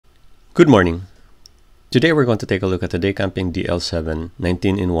Good morning. Today we're going to take a look at the Daicamping DL7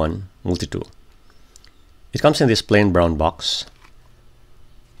 19-in-1 multi-tool. It comes in this plain brown box,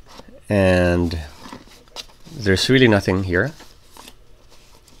 and there's really nothing here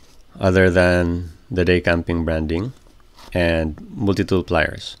other than the Daicamping branding and multi-tool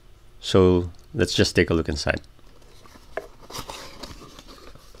pliers. So let's just take a look inside.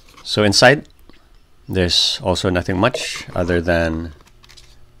 So inside, there's also nothing much other than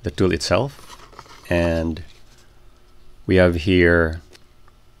the tool itself, and we have here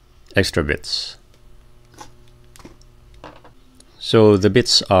extra bits. So the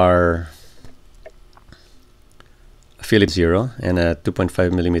bits are a Phillips 0 and a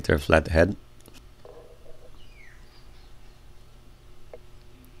 2.5mm flat head,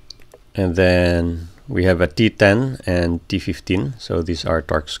 and then we have a T10 and T15, so these are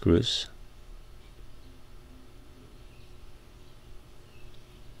torque screws.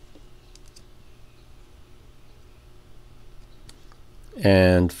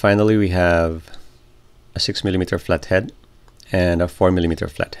 And finally, we have a 6mm flat head and a 4mm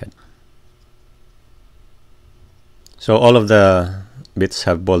flat head. So all of the bits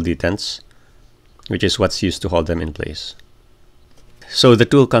have ball detents, which is what's used to hold them in place. So the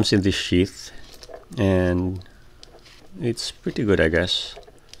tool comes in this sheath, and it's pretty good, I guess.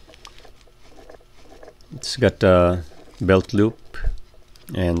 It's got a belt loop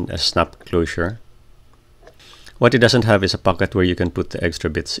and a snap closure. What it doesn't have is a pocket where you can put the extra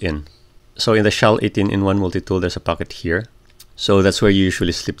bits in. So in the Shell 18-in-1 multi-tool, there's a pocket here. So that's where you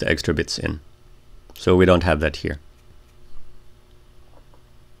usually slip the extra bits in. So we don't have that here.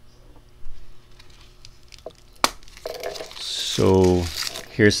 So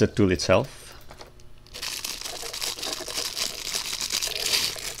here's the tool itself.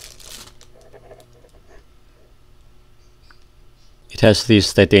 It has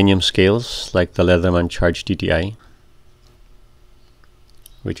these titanium scales like the Leatherman Charge TTi,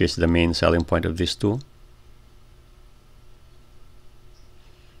 which is the main selling point of this tool.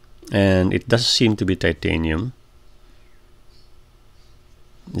 And it does seem to be titanium.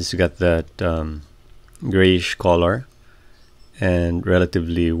 It's got that grayish color and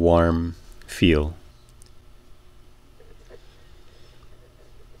relatively warm feel.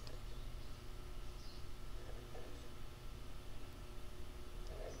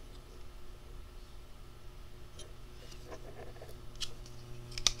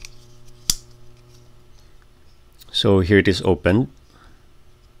 So here it is opened.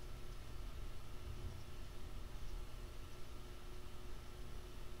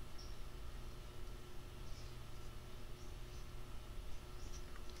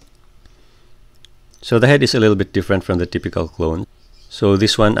 So the head is a little bit different from the typical clone. So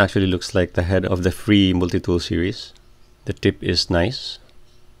this one actually looks like the head of the free multi-tool series. The tip is nice.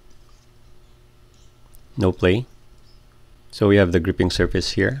 No play. So we have the gripping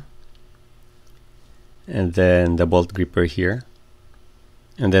surface here, and then the bolt gripper here,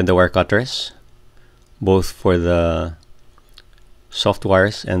 and then the wire cutters, both for the soft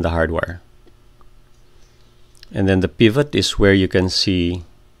wires and the hard wire. And then the pivot is where you can see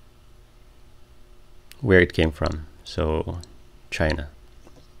where it came from, so China.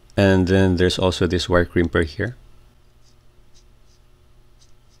 And then there's also this wire crimper here.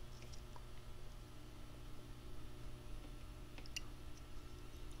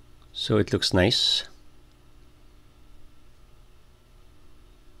 So it looks nice.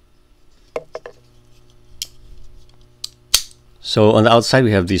 So on the outside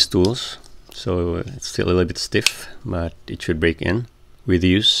we have these tools. So it's still a little bit stiff, but it should break in with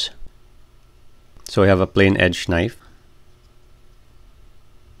use. So we have a plain edge knife.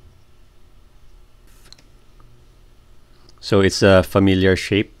 So it's a familiar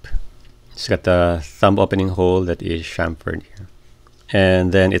shape. It's got a thumb opening hole that is chamfered here.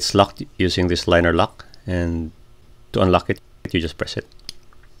 And then it's locked using this liner lock. And to unlock it, you just press it.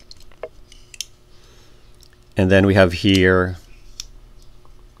 And then we have here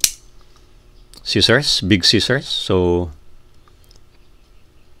scissors, big scissors. So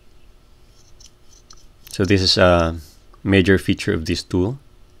this is a major feature of this tool,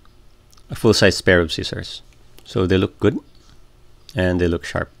 a full-size pair of scissors. So they look good and they look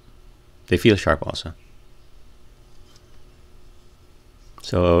sharp. They feel sharp also.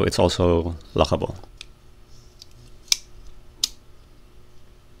 So it's also lockable.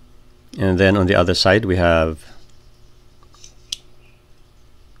 And then on the other side we have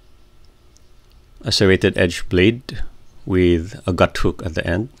a serrated edge blade with a gut hook at the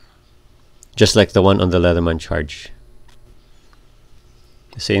end, just like the one on the Leatherman Charge.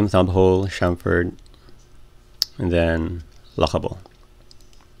 The same thumb hole, chamfered, and then lockable.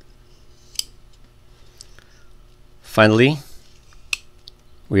 Finally,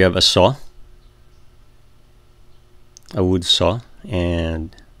 we have a saw, a wood saw,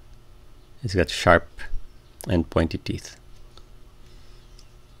 and it's got sharp and pointy teeth.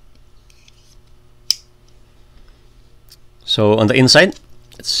 So on the inside,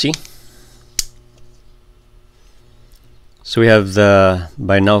 let's see. So we have the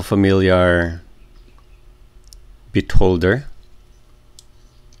by now familiar bit holder.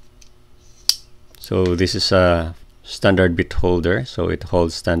 So this is a standard bit holder, so it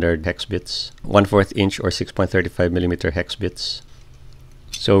holds standard hex bits, 1/4 inch or 6.35 millimeter hex bits.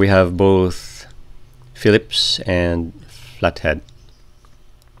 So we have both Phillips and flathead.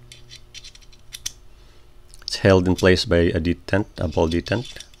 It's held in place by a detent, a ball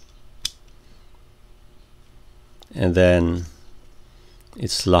detent. And then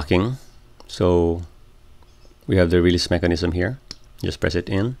it's locking. So we have the release mechanism here. Just press it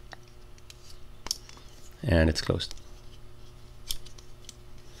in and it's closed.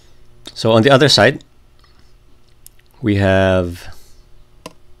 So on the other side, we have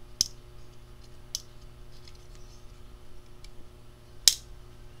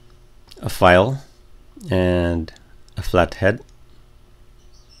a file and a flathead.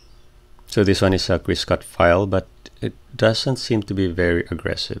 So this one is a crease cut file, but it doesn't seem to be very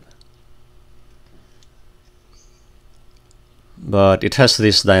aggressive. But it has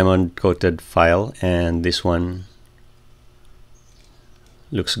this diamond coated file, and this one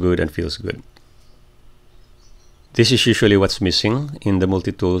looks good and feels good. This is usually what's missing in the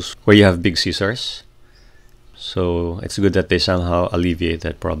multi-tools where you have big scissors. So it's good that they somehow alleviate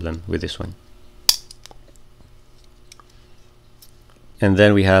that problem with this one. And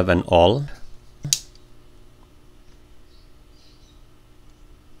then we have an awl.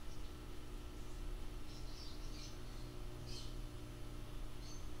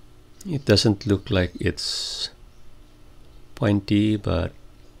 It doesn't look like it's pointy, but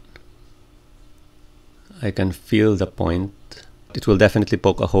I can feel the point. It will definitely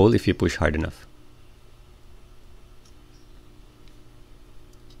poke a hole if you push hard enough.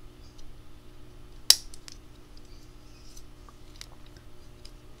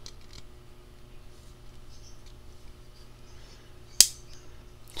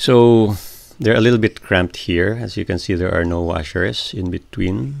 So they're a little bit cramped here. As you can see, there are no washers in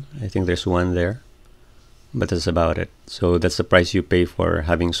between. I think there's one there, but that's about it. So that's the price you pay for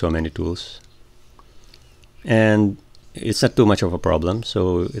having so many tools. And it's not too much of a problem,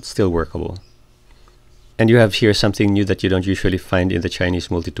 so it's still workable. And you have here something new that you don't usually find in the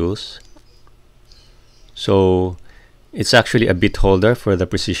Chinese multi-tools. So it's actually a bit holder for the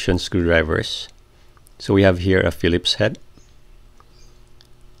precision screwdrivers. So we have here a Phillips head.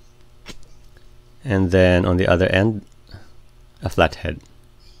 And then on the other end, a flathead.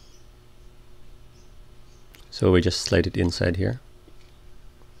 So we just slide it inside here.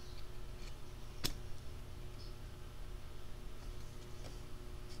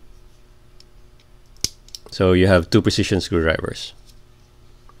 So you have two precision screwdrivers.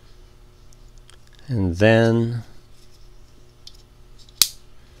 And then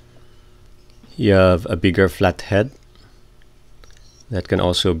you have a bigger flathead that can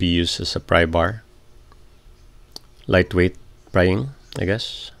also be used as a pry bar. Lightweight prying, I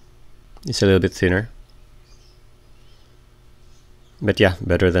guess. It's a little bit thinner. But yeah,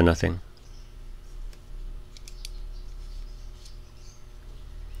 better than nothing.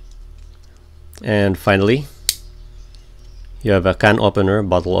 And finally, you have a can opener,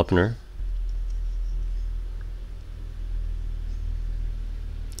 bottle opener.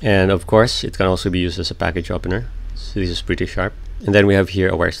 And of course, it can also be used as a package opener. So this is pretty sharp. And then we have here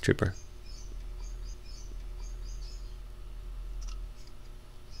a wire stripper.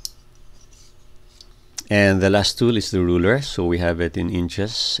 And the last tool is the ruler. So we have it in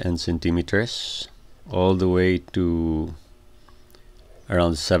inches and centimeters, all the way to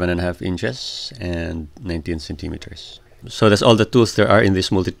around 7.5 inches and 19 centimeters. So that's all the tools there are in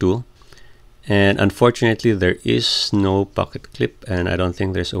this multi-tool. And unfortunately, there is no pocket clip, and I don't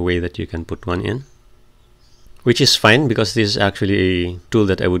think there's a way that you can put one in. Which is fine, because this is actually a tool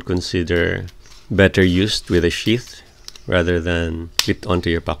that I would consider better used with a sheath rather than clipped onto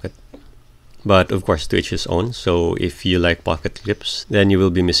your pocket. But of course, to each his own. So if you like pocket clips, then you will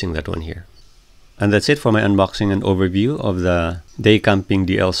be missing that one here. And that's it for my unboxing and overview of the Daicamping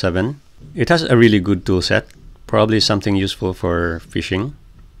DL7. It has a really good tool set, probably something useful for fishing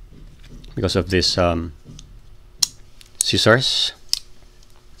because of this scissors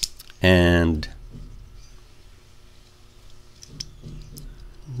and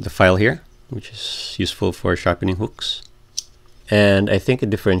the file here, which is useful for sharpening hooks. And I think it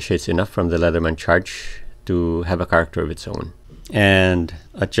differentiates enough from the Leatherman Charge to have a character of its own. And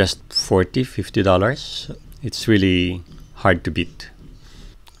at just $40–50, it's really hard to beat.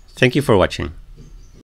 Thank you for watching.